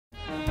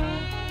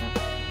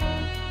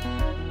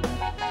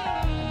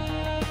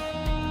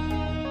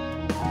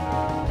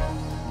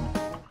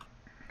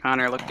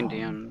Connor, look in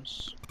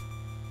DMs.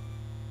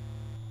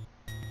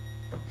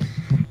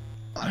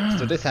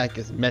 So this hack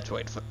is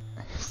Metroid for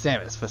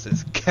Samus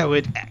versus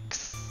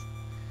Karid-X.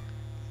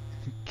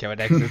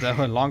 Karid-X is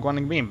a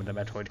long-running meme in the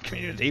Metroid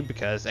community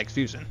because X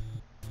fusion.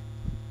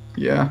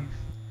 Yeah.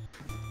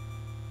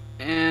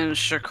 And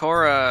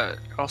Shakora,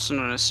 also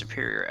known as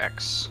Superior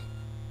X.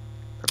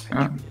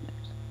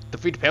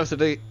 Defeat the powers of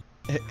the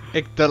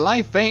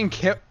life vein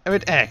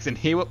Karid-X, and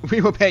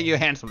we will pay you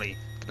handsomely.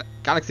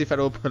 Galaxy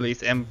Federal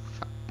Police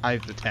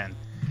M5 to 10.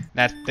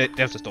 That's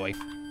the story.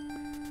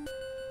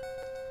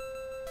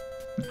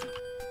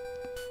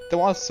 There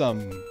was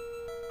some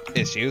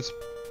issues,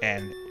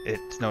 and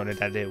it's noted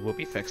that it will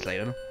be fixed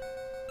later.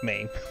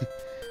 May.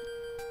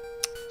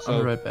 So, I'll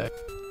be right back.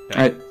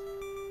 Alright.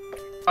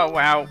 Oh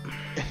wow.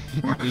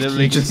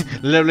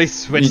 literally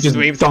switch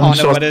streams on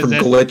it. What is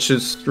it?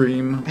 Glitches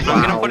stream.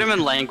 I'm gonna put him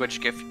in language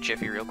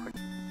Jiffy real quick.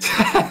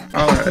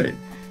 Alright.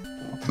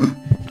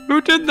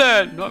 Who did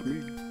that? Not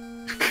me.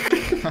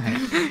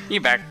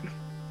 You back.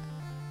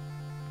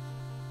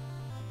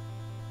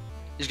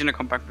 He's gonna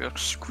come back and be like,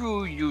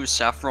 screw you,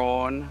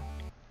 Saffron.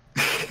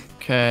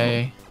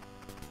 Okay.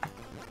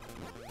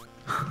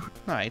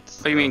 Right.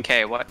 What do you mean,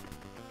 K? What?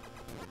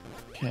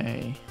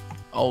 Okay.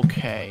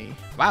 Okay.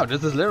 Wow,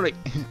 this is literally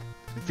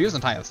Fusion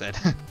Tile said.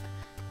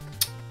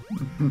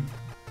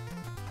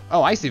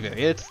 Oh, I see it.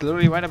 It's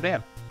literally right up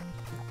there.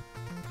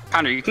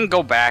 Connor, you can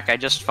go back. I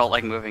just felt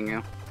like moving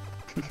you.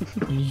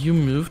 You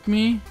moved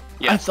me?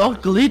 Yes. I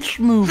thought Glitch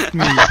moved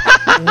me.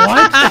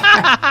 What?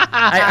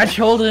 I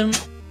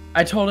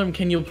told him,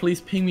 can you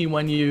please ping me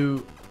when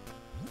you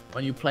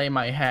play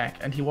my hack?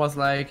 And he was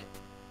like,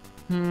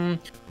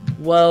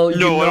 well, you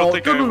know. I don't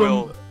think I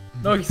will.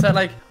 No, he said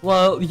like,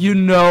 well, you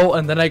know,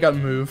 and then I got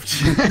moved.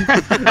 So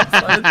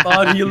I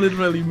thought he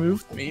literally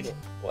moved me.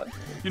 What?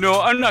 You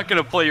know, I'm not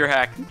gonna play your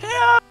hack.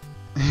 Yeah.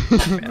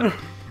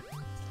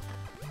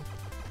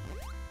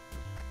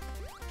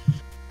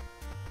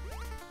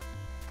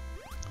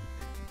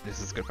 This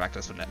is good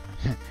practice for that.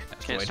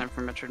 Okay, it's time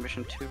for Metroid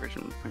Mission 2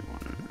 version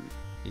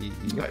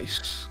 1.1.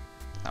 Nice.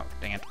 Oh,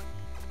 dang it.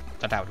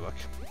 That would work.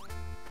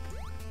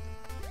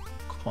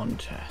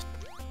 Contest.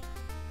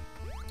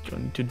 You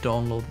need to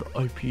download the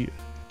IP.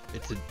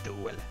 It's a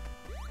duel.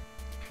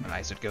 And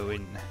I should go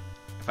in.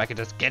 If I could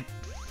just get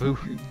through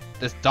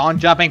this dawn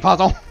jumping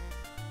puzzle.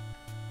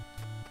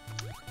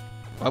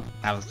 Well,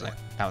 that was.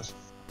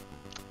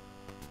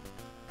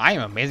 I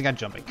am amazing at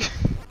jumping.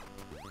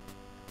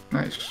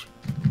 Nice.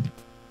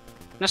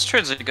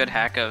 Metroid's a good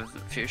hack of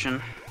Fusion.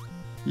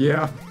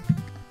 Yeah.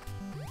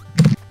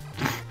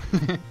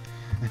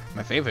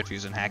 My favorite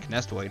Fusion hack,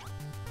 Metroid.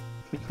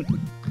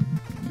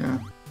 Yeah.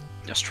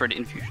 Metroid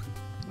Infusion.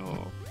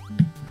 Oh.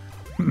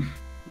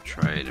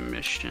 Metroid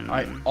Mission.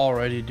 I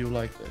already do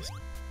like this.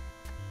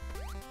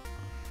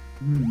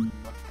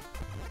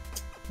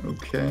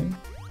 Okay.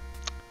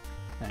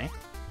 Hey.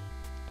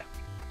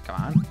 Come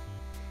on.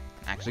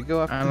 Actually go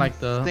up. I like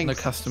the things,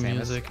 custom Samus.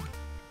 music.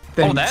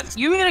 Oh, that?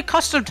 You made a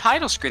custom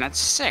title screen. That's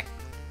sick.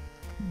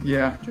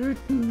 Yeah.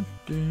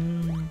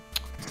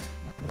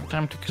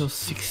 Time to kill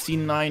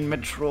 69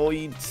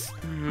 Metroids.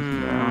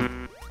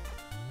 Yeah.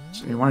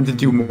 So I wanted to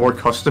do more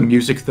custom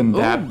music than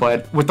that,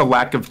 but with the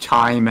lack of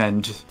time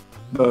and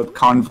the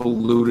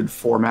convoluted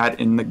format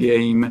in the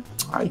game,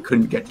 I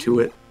couldn't get to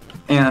it.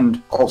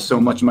 And also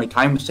much of my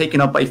time was taken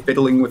up by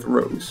fiddling with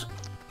Rose.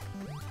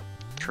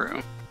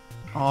 True.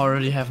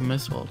 Already have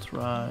missiles,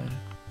 right?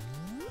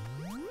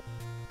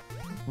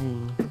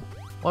 Ooh.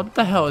 What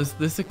the hell, is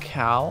this a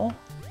cow?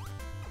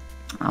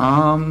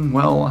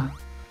 Well,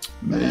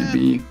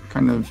 maybe.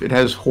 Kind of, it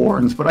has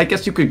horns, but I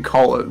guess you could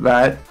call it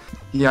that.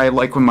 Yeah, I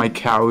like when my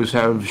cows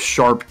have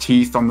sharp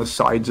teeth on the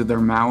sides of their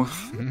mouth.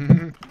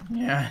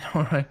 Yeah, I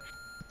know, right?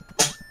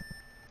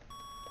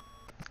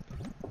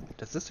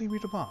 Does this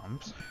read the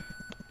bombs?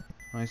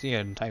 I see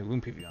an entire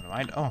room preview on the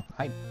right. Oh,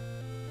 hi.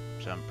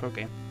 Some pro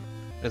game.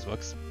 This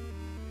works.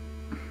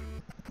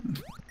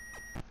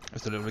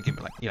 It's a little game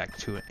like you like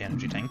 2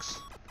 energy tanks.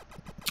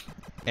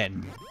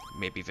 And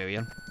maybe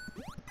Vivian.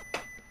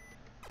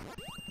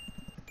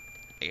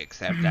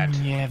 Except that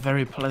Yeah,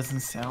 very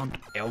pleasant sound.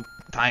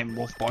 time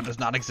warp spawn does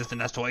not exist in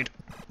Metroid.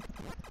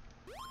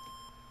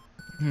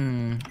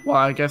 Well,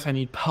 I guess I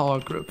need power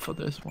grip for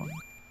this one.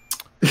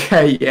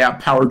 Yeah,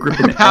 power grip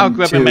in Power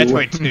grip in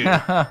M2. Metroid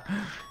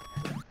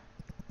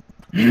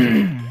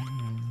 2.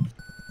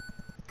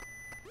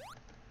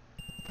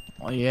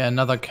 Oh yeah,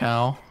 another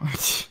cow.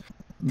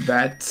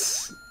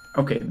 That's...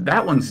 Okay,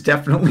 that one's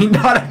definitely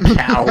not a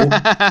cow.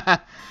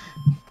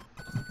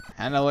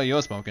 I know what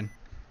you're smoking.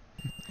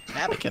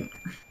 I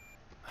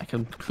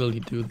can clearly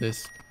do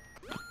this.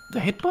 The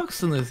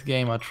hitbox in this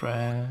game are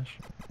trash.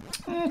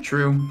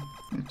 True.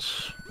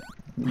 It's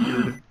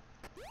weird.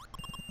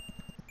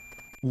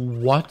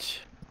 What?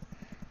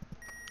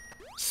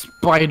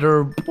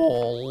 Spider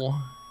ball.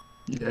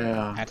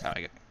 Yeah. That's how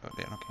I get. Oh,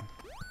 damn, okay.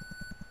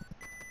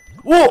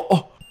 Whoa!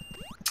 Oh!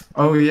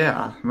 Oh,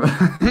 yeah.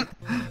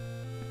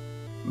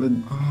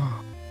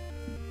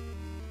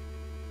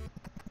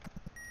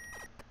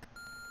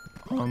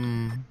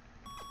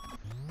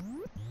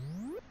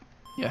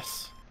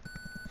 Yes.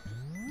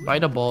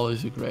 Spider ball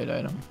is a great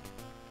item.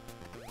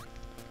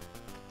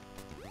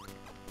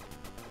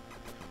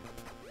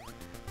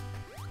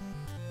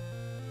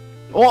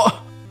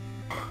 Oh!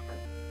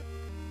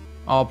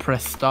 Oh,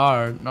 press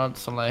start, not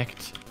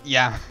select.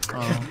 Yeah.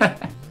 Oh.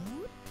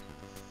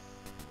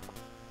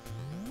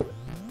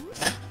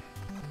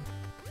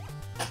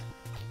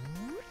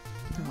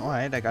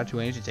 Alright, I got 2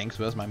 energy tanks.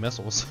 Where's my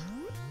missiles?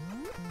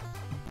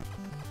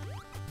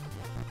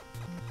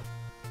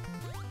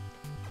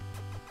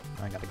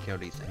 I gotta kill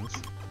these things.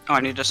 Oh,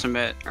 I need to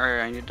submit, or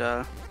I need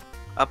to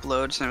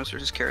upload Samus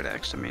vs.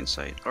 Karid-X to main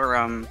site, or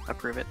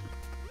approve it.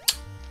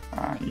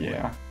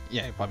 Yeah.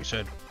 Yeah, you probably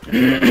should.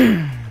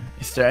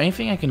 Is there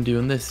anything I can do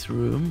in this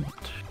room?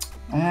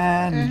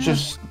 And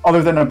just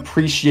other than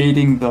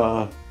appreciating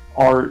the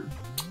art,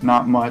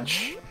 not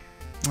much.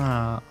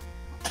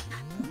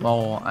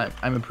 Well,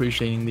 I'm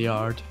appreciating the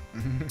art.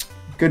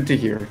 Good to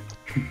hear.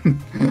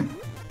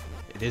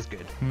 It is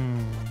good.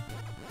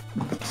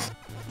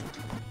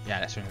 Yeah,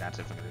 that's really that's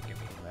if I'm gonna give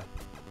me that.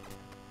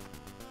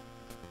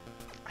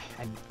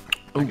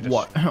 Oh,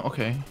 what?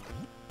 Okay.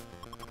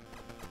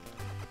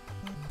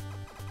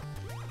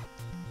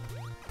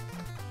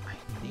 I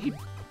need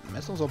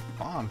missiles or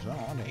bombs, where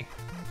are they?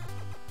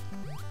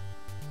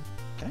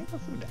 Can I go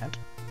through that?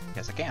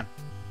 Yes, I can.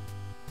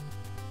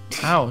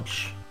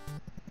 Ouch.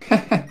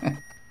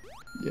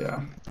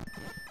 Yeah.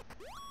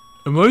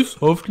 Am I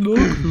soft lock?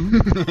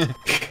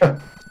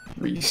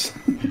 Reese.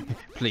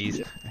 Please.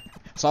 Yeah.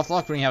 Soft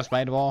lock when you have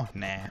spider ball?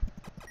 Nah.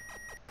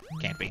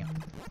 Can't be.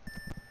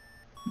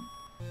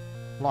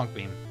 Long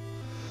beam.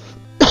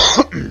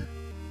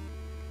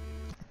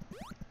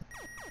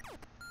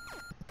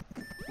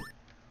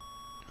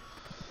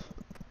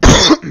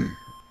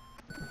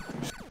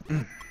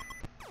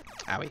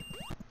 Owie.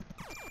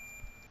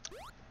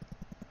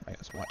 I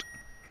guess what?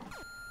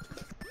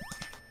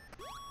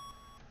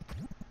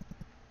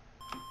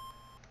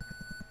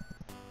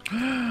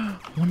 I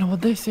wonder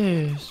what this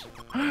is.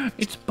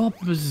 It's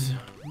Bob's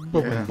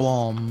Yeah.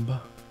 bomb.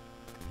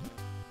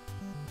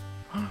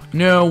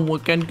 No, we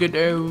can't get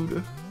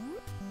out.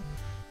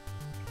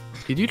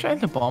 Did you try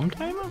the bomb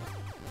timer?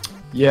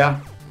 Yeah.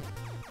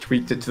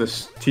 Tweaked it to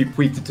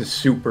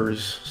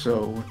supers,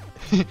 so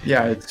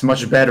yeah, it's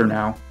much better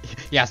now.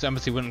 Yeah, so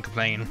Embassy wouldn't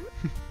complain.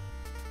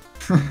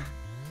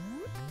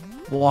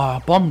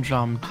 Wow, bomb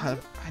jumped. I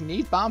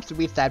need bombs to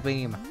reach that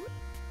beam.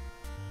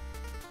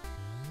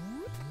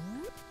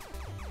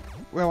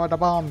 Where are the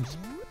bombs?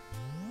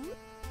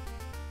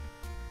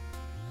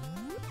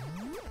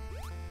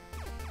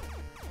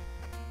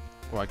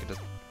 Or I could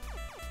just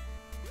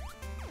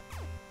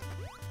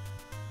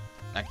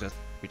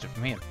reach it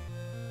from here.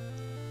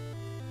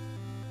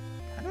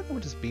 I don't know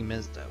what this beam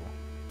is though.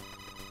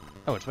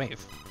 Oh, it's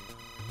wave.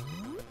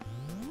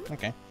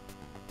 Okay.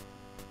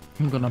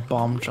 I'm gonna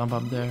bomb jump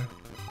up there.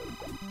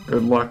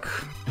 Good luck.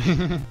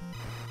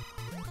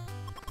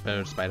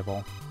 Better spider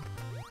ball.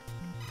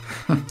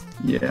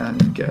 Yeah,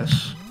 I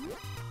guess.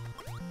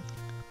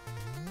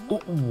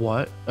 Oh,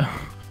 what?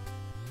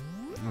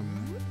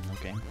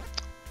 Okay.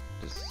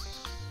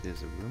 This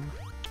is a room.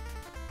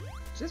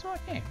 Is this my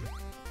game?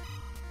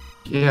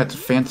 Yeah, it's a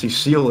fancy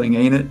ceiling,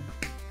 ain't it?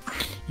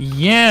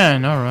 Yeah,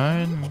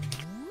 alright.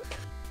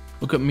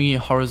 Look at me,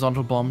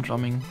 horizontal bomb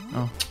jumping.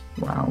 Oh.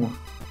 Wow.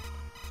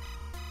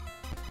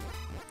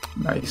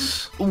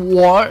 Nice.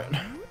 What?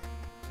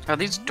 Oh,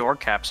 these door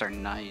caps are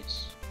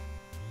nice.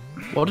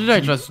 What did I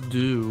just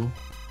do?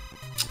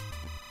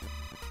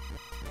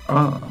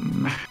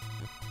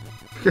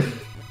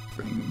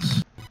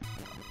 Things.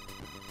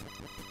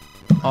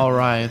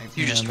 Alright.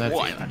 You just that's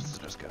won. it. Let's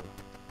just go.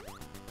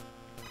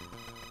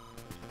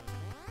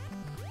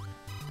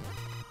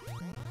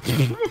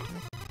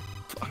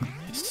 Fuck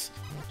this.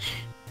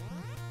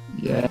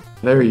 Yeah,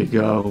 there you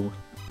go.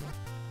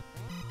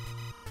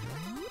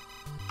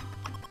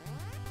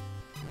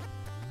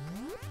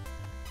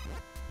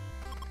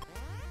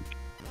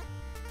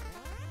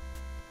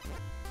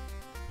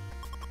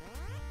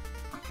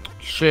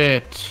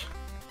 Shit.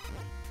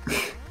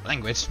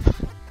 Language.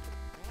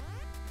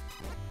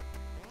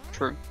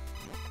 True.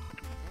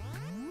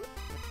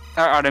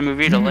 They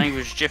moved the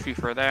language jiffy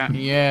for that.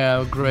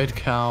 Yeah, great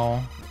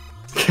cow.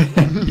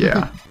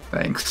 Yeah,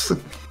 thanks.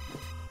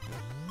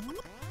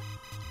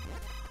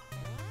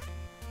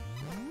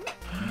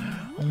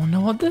 I wonder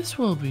what this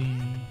will be.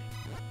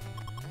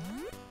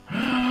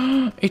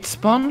 It's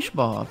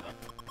SpongeBob.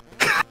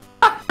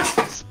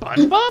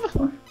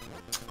 SpongeBob?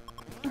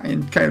 I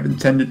kind of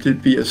intended to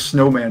be a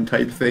snowman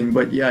type thing,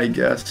 but yeah, I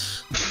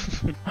guess.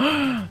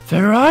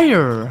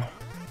 Varier.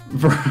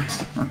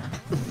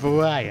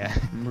 Variah.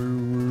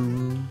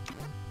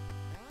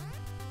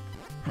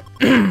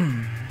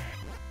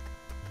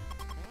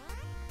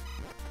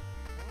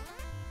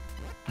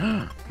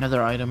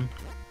 Another item.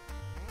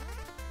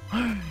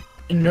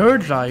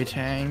 Nerd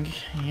tank.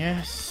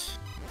 Yes.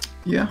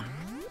 Yeah.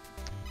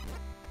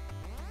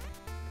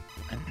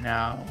 And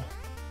now,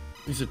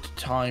 is it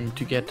time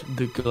to get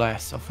the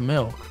glass of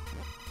milk?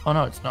 Oh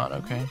no, it's not.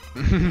 Okay.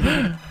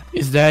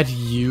 Is that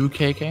you,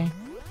 KK?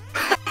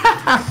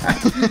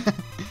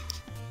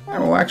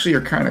 Well, actually,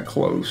 you're kind of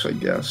close, I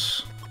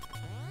guess.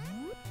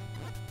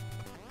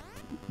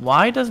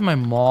 Why does my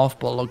morph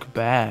ball look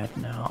bad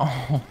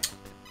now?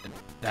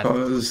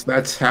 Because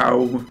that's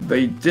how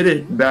they did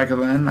it back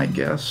then, I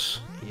guess.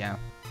 Yeah.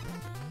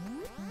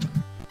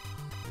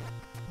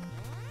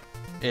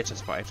 It's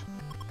just fight.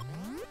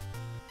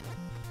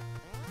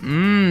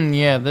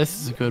 Yeah,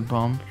 this is a good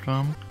bomb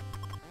jump.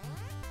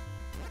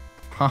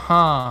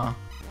 Haha.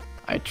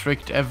 I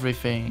tricked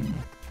everything.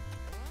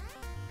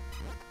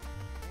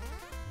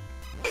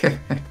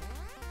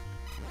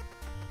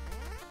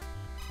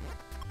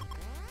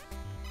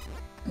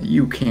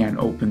 You can't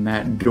open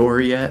that door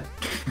yet.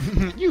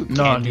 You can't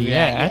Not do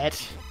yet. that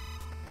yet.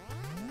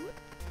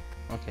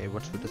 Okay,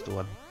 what's with this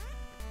door?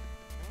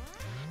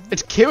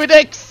 It's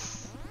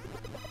Karid-X!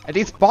 And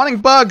he's spawning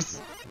bugs!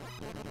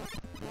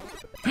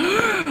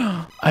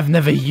 I've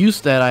never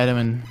used that item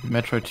in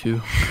Metroid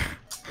 2.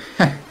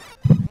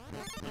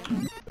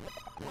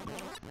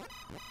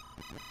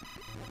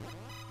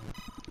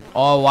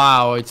 Oh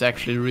wow, it's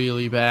actually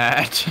really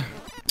bad.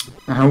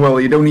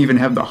 Well, you don't even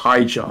have the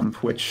high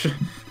jump, which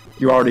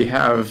you already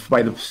have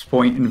by this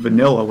point in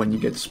vanilla when you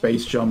get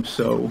space jump,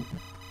 so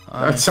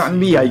that's on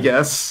me, I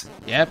guess.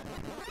 Yep.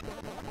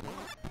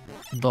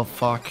 The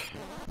fuck?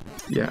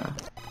 Yeah.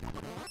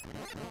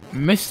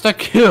 Mr.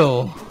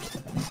 Kill!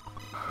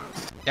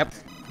 Yep.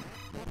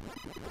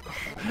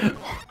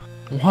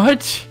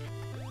 What?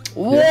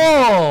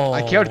 Whoa!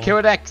 I killed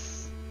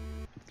Karid-X!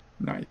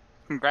 Nice.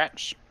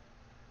 Congrats.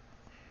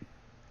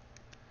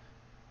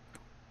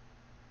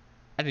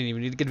 I didn't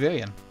even need to get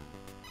Villian.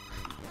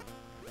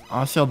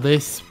 Also,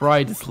 this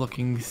sprite is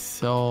looking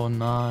so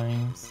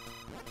nice.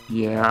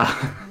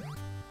 Yeah.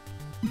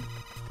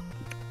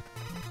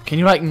 Can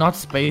you like not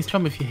space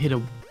jump if you hit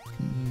a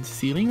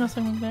ceiling or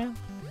something like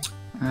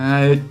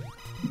that?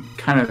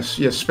 Kind of,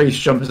 yeah, space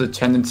jump has a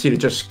tendency to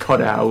just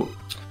cut out.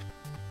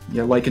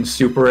 Yeah, like in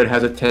Super, it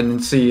has a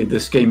tendency. In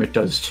this game, it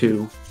does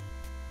too.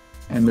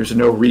 And there's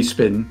no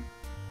respin.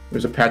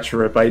 There's a patch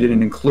for it, but I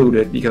didn't include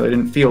it because I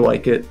didn't feel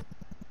like it.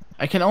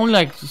 I can only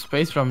like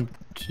space jump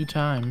 2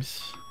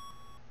 times.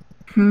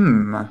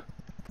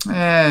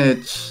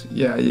 It's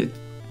yeah,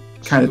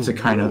 it's a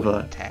kind of a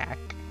attack.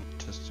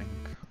 Interesting.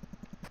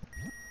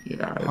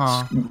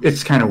 yeah.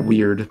 It's kind of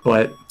weird,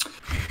 but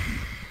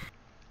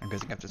I'm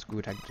guessing I have to screw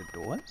attack the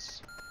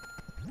doors.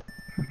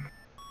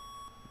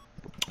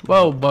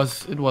 Well,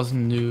 it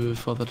wasn't new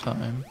for the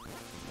time.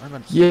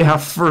 yeah,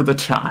 for the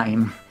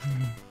time.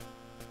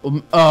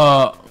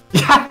 Uh,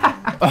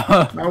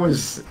 That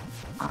was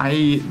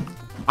I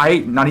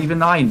not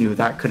even I knew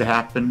that could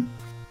happen.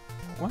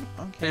 What?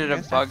 Okay. Did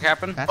a bug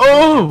happen?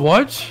 Oh,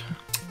 what?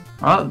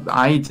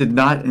 I did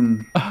not,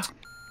 and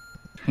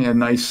yeah,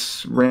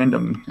 nice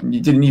random. And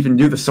you didn't even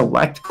do the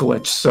select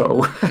glitch,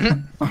 so.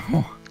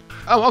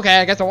 Oh, okay,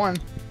 I guess I won.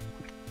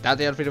 That's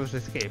the outfit was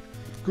escape.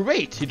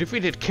 Great, you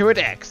defeated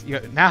Karid-X. You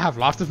now have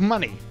lots of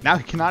money. Now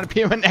he cannot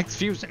appear in X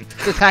Fusion.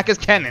 This hack is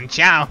canon.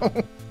 Ciao.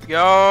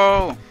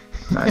 Yo!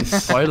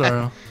 Nice.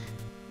 Spoiler.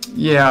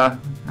 Yeah.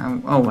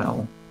 Oh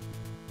well.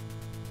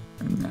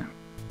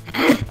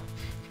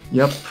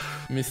 Yep.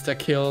 Mr.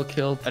 Kill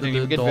killed I didn't the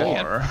even get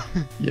Villian. door.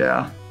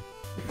 Yeah.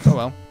 Oh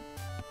well.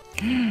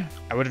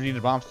 I would have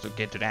needed bombs to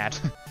get to that.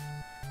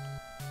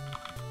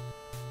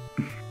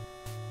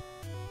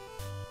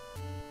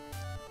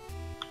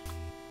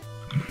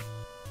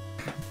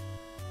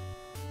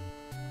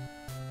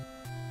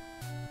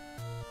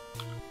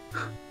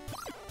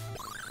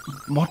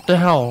 What the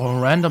hell?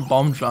 Random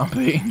bomb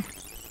jumping.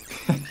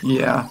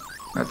 Yeah.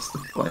 That's the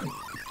play.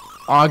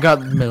 I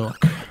got milk.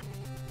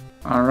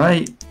 All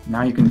right.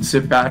 Now you can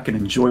sit back and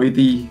enjoy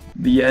the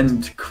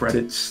end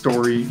credits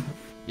story.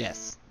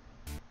 Yes.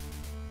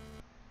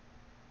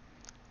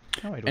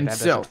 Oh, I don't And have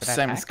so, that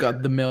Samus hack.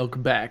 got the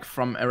milk back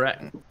from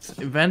Arachnids.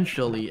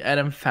 Eventually,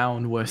 Adam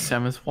found where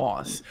Samus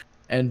was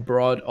and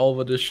brought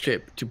over the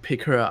ship to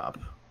pick her up.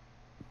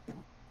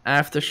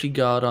 After she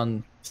got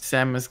on,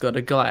 Samus got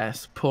a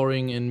glass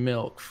pouring in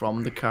milk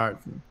from the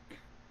carton.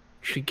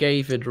 She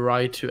gave it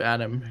right to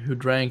Adam, who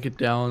drank it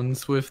down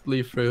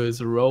swiftly through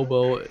his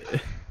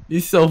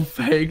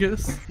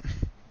esophagus.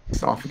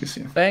 Esophagus,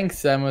 yeah. Thanks,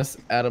 Samus,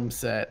 Adam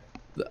said.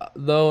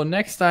 Though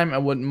next time I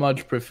would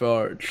much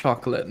prefer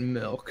chocolate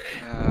milk.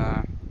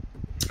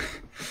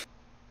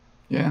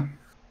 Yeah.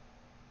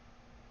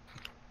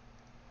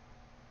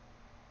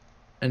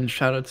 And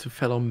shout out to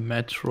fellow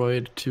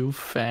Metroid 2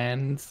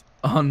 fans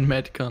on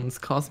Metcon's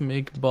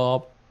Cosmic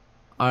Bob,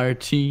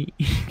 RT,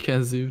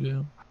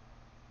 Kazuto,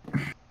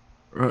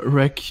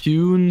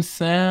 Raccoon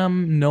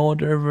Sam,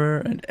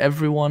 Norderver, and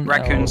everyone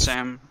Raccoon else.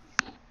 Sam.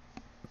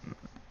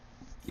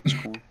 It's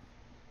cool.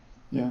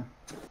 Yeah.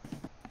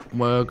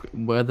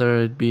 Whether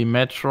it be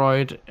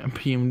Metroid,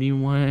 PMD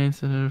ways,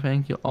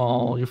 thank you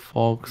all, you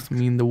folks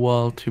mean the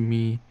world to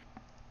me.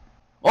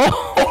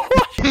 Oh!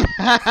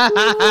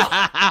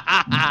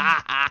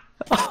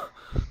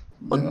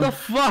 What the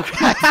fuck is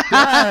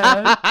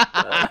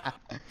that?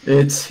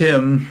 It's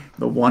him,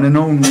 the one and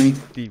only.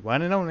 The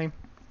one and only.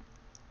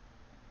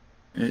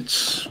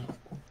 It's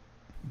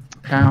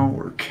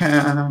Power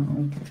cow.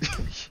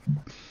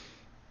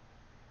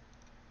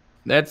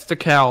 That's the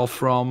cow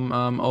from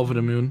Over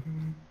the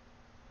Moon.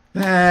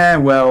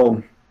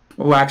 Well,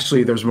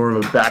 actually, there's more of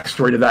a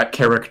backstory to that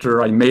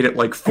character. I made it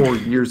like 4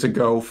 years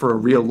ago for a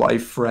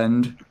real-life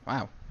friend.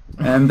 Wow.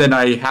 And then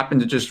I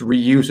happened to just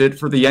reuse it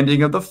for the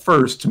ending of the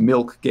first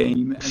Milk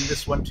game, and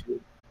this one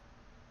too.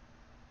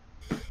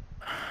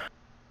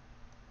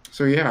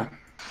 So yeah.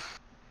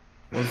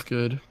 Was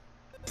good.